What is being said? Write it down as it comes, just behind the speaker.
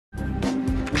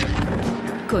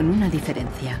Con una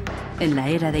diferencia. En la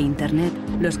era de Internet,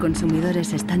 los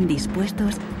consumidores están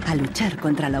dispuestos a luchar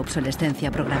contra la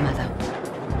obsolescencia programada.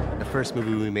 The first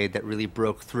movie we made that really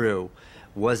broke through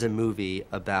was a movie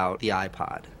about the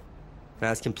iPod. And I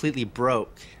was completely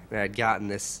broke, and I'd gotten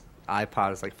this iPod,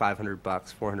 it was like $500,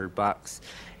 $400,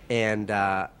 and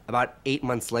about 8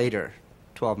 months later,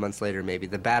 12 months later maybe,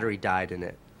 the battery died in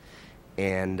it.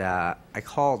 And I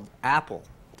called Apple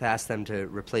to ask them to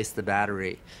replace the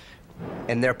battery.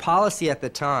 And their policy at the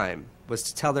time was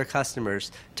to tell their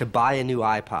customers to buy a new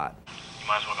iPod. You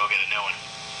might as well go get a new one.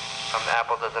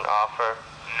 Apple doesn't offer?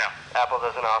 No. Apple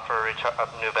doesn't offer a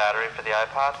new battery for the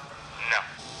iPod? No.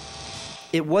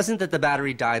 It wasn't that the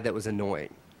battery died that was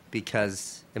annoying,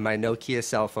 because in my Nokia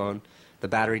cell phone, the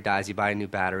battery dies, you buy a new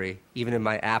battery. Even in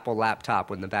my Apple laptop,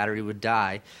 when the battery would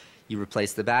die, you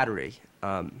replace the battery.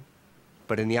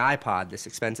 But in the iPod, this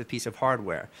expensive piece of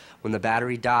hardware, when the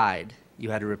battery died, you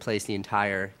had to replace the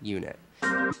entire unit.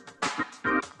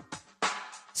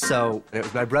 So it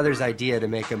was my brother's idea to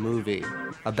make a movie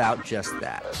about just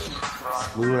that.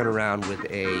 We went around with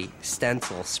a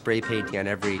stencil spray painting on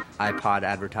every iPod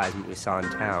advertisement we saw in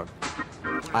town.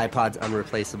 iPod's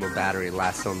unreplaceable battery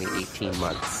lasts only 18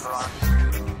 months.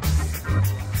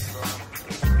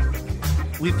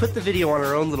 We put the video on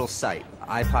our own little site,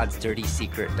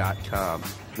 ipodsdirtysecret.com.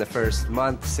 In the first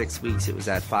month, 6 weeks, it was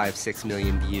at 5-6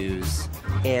 million views,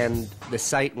 and the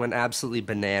site went absolutely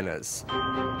bananas.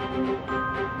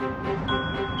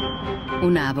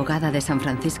 Una abogada de San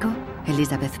Francisco,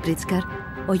 Elizabeth Pritzker,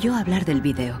 oyó hablar del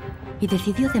vídeo y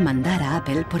decidió demandar a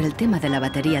Apple por el tema de la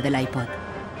batería del iPod.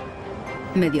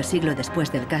 Medio siglo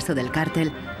después del caso del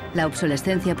cártel, la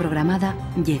obsolescencia programada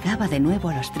llegaba de nuevo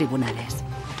a los tribunales.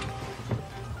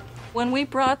 When we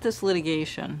brought this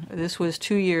litigation, this was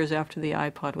 2 years after the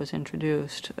iPod was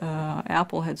introduced,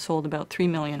 Apple had sold about 3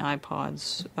 million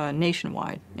iPods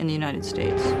nationwide in the United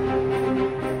States.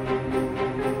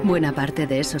 Buena parte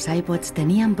de esos iPods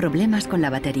tenían problemas con la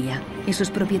batería y sus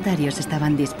propietarios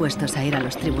estaban dispuestos a ir a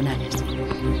los tribunales.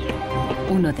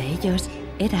 Uno de ellos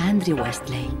era Andrew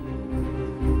Westley.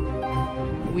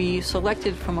 We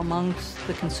selected from amongst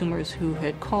the consumers who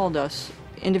had called us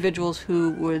individuals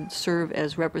who would serve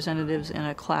as representatives in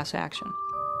a class action.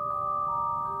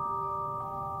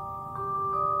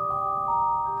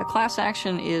 A class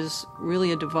action is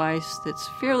really a device that's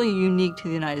fairly unique to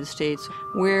the United States,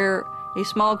 where a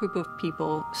small group of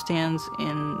people stands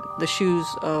in the shoes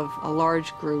of a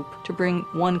large group to bring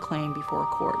one claim before a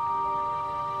court.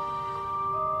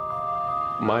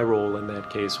 My role in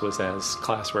that case was as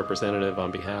class representative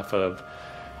on behalf of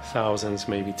thousands,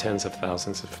 maybe tens of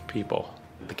thousands of people.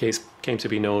 The case came to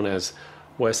be known as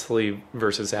Westley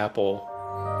versus Apple.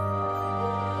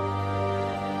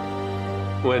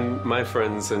 When my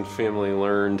friends and family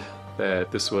learned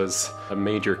that this was a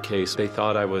major case, they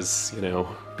thought I was,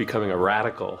 becoming a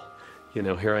radical.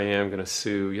 Here I am going to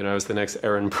sue. I was the next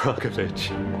Aaron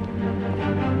Brockovich.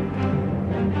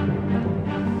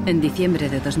 En diciembre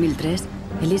de 2003,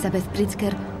 Elizabeth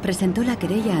Pritzker presentó la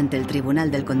querella ante el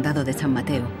Tribunal del Condado de San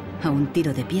Mateo, a un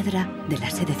tiro de piedra de la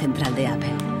sede central de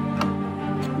Apple.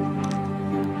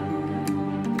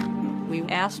 We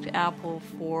asked Apple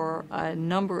for a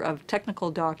number of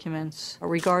technical documents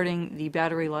regarding the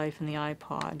battery life in the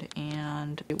iPod,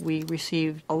 and we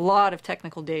received a lot of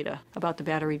technical data about the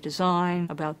battery design,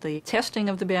 about the testing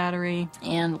of the battery,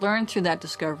 and learned through that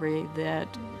discovery that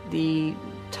the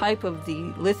type of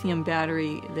the lithium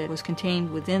battery that was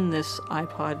contained within this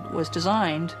iPod was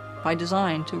designed by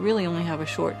design to really only have a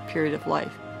short period of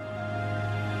life.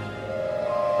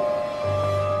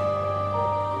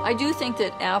 I do think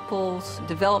that Apple's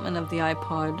development of the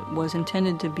iPod was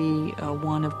intended to be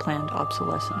one of planned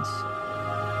obsolescence.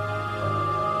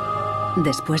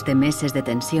 Después de meses de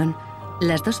tensión,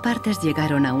 las dos partes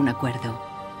llegaron a un acuerdo.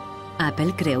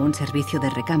 Apple creó un servicio de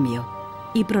recambio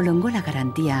y prolongó la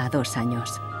garantía a 2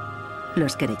 años.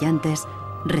 Los querellantes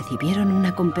recibieron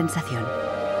una compensación.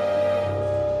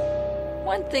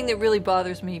 One thing that really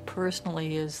bothers me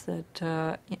personally is that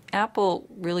Apple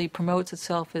really promotes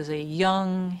itself as a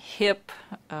young, hip,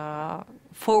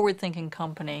 forward-thinking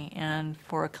company, and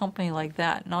for a company like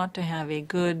that not to have a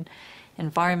good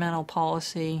environmental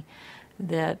policy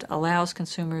that allows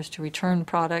consumers to return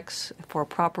products for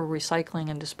proper recycling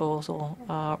and disposal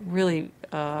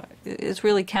is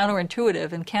really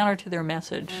counterintuitive and counter to their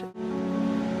message.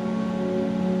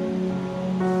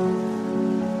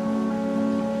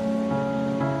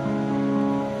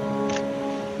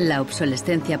 La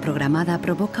obsolescencia programada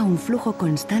provoca un flujo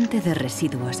constante de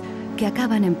residuos que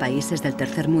acaban en países del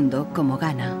tercer mundo como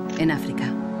Ghana, en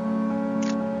África.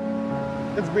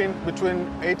 It's been between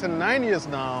 8 and 9 years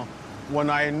now when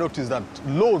I noticed that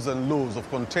loads and loads of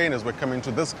containers were coming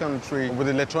to this country with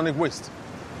electronic waste.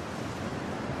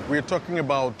 We're talking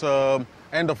about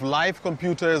end-of-life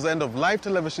computers, end-of-life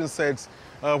television sets,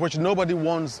 which nobody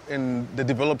wants in the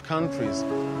developed countries.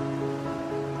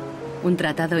 Un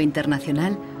tratado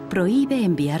internacional prohíbe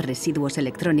enviar residuos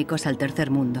electrónicos al tercer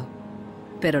mundo.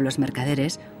 Pero los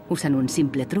mercaderes usan un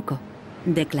simple truco: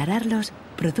 declararlos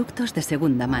productos de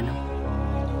segunda mano.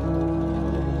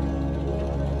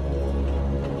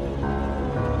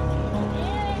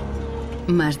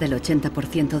 Más del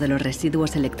 80% de los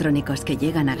residuos electrónicos que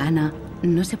llegan a Ghana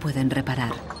no se pueden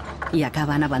reparar y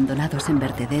acaban abandonados en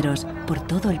vertederos por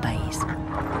todo el país.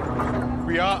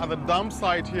 We are at the dump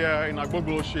site here in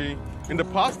Agbogloshi. In the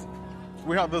past,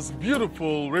 we had this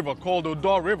beautiful river called the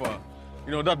Odor River,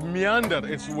 that meandered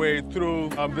its way through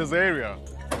this area.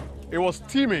 It was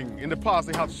teeming. In the past,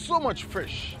 it had so much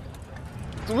fish.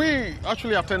 So we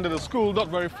actually attended a school not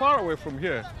very far away from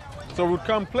here. So we'd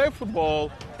come play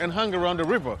football and hang around the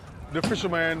river. The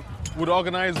fishermen would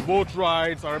organize boat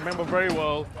rides, I remember very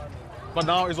well. But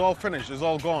now it's all finished, it's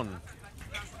all gone.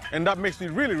 And that makes me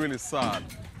really, really sad.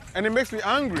 And it makes me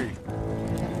angry.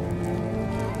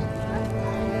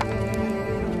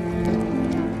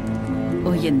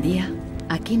 Hoy en día,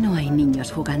 aquí no hay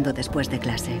niños jugando después de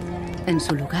clase. En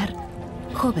su lugar,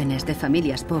 jóvenes de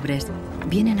familias pobres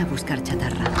vienen a buscar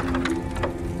chatarra.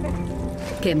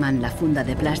 Queman la funda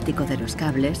de plástico de los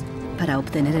cables para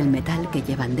obtener el metal que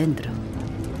llevan dentro.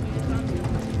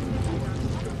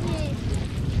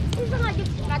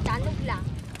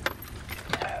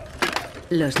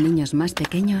 Los niños más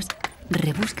pequeños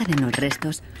rebuscan en los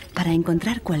restos para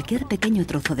encontrar cualquier pequeño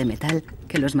trozo de metal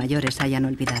que los mayores hayan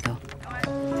olvidado.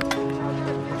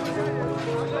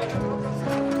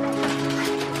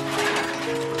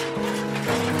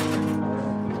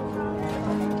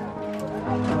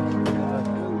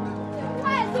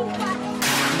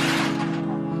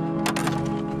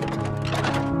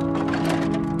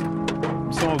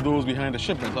 Those behind the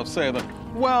shipments have said that,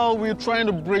 well, we're trying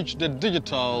to bridge the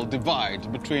digital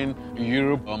divide between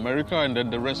Europe, America, and then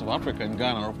the rest of Africa and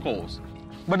Ghana, of course.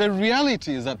 But the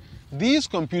reality is that these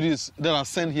computers that are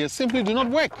sent here simply do not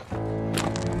work.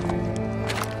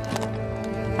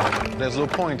 There's no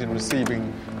point in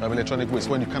receiving electronic waste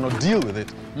when you cannot deal with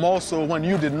it, more so when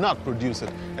you did not produce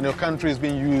it and your country is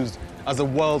being used as the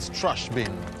world's trash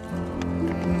bin.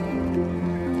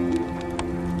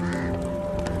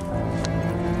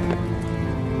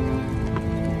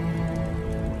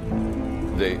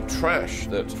 The trash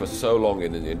that for so long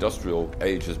in the industrial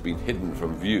age has been hidden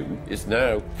from view is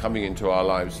now coming into our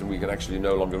lives and we can actually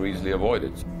no longer easily avoid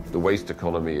it. The waste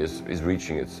economy is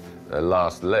reaching its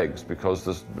last legs because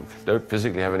they don't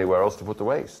physically have anywhere else to put the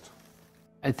waste.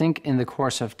 I think in the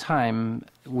course of time,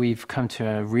 we've come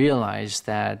to realize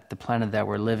that the planet that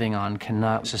we're living on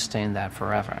cannot sustain that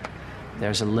forever.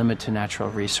 There's a limit to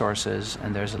natural resources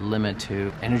and there's a limit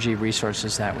to energy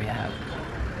resources that we have.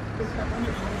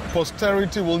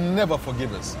 Posterity will never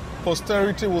forgive us.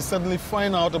 Posterity will certainly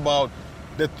find out about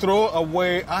the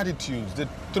throwaway attitudes, the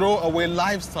throwaway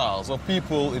lifestyles of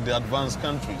people in the advanced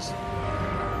countries.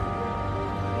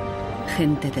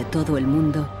 Gente de todo el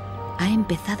mundo ha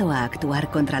empezado a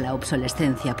actuar contra la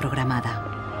obsolescencia programada.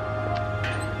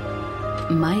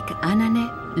 Mike Anane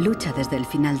lucha desde el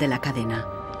final de la cadena.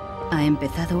 Ha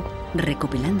empezado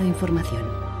recopilando información.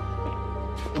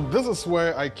 This is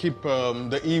where I keep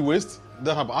the e-waste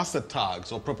that have asset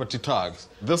tags or property tags.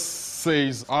 This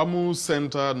says Amu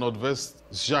Center Nordvest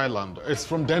Zeeland. It's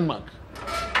from Denmark.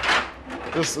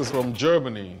 This is from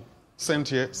Germany, sent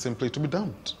here simply to be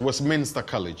dumped. Westminster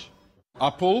College.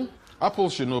 Apple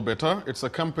should know better. It's a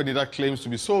company that claims to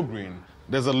be so green.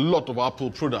 There's a lot of Apple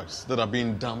products that are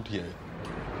being dumped here.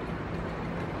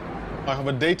 I have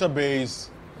a database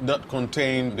that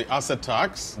contain the asset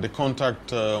tags, the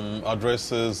contact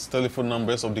addresses, telephone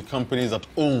numbers of the companies that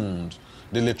owned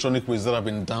the electronic waste that have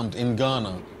been dumped in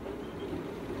Ghana.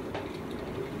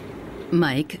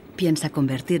 Mike piensa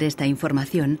convertir esta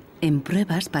información en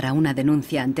pruebas para una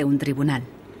denuncia ante un tribunal.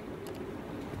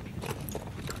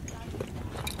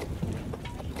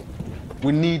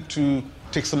 We need to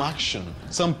take some action,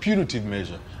 some punitive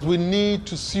measure. We need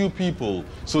to sue people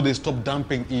so they stop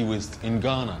dumping e-waste in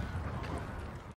Ghana.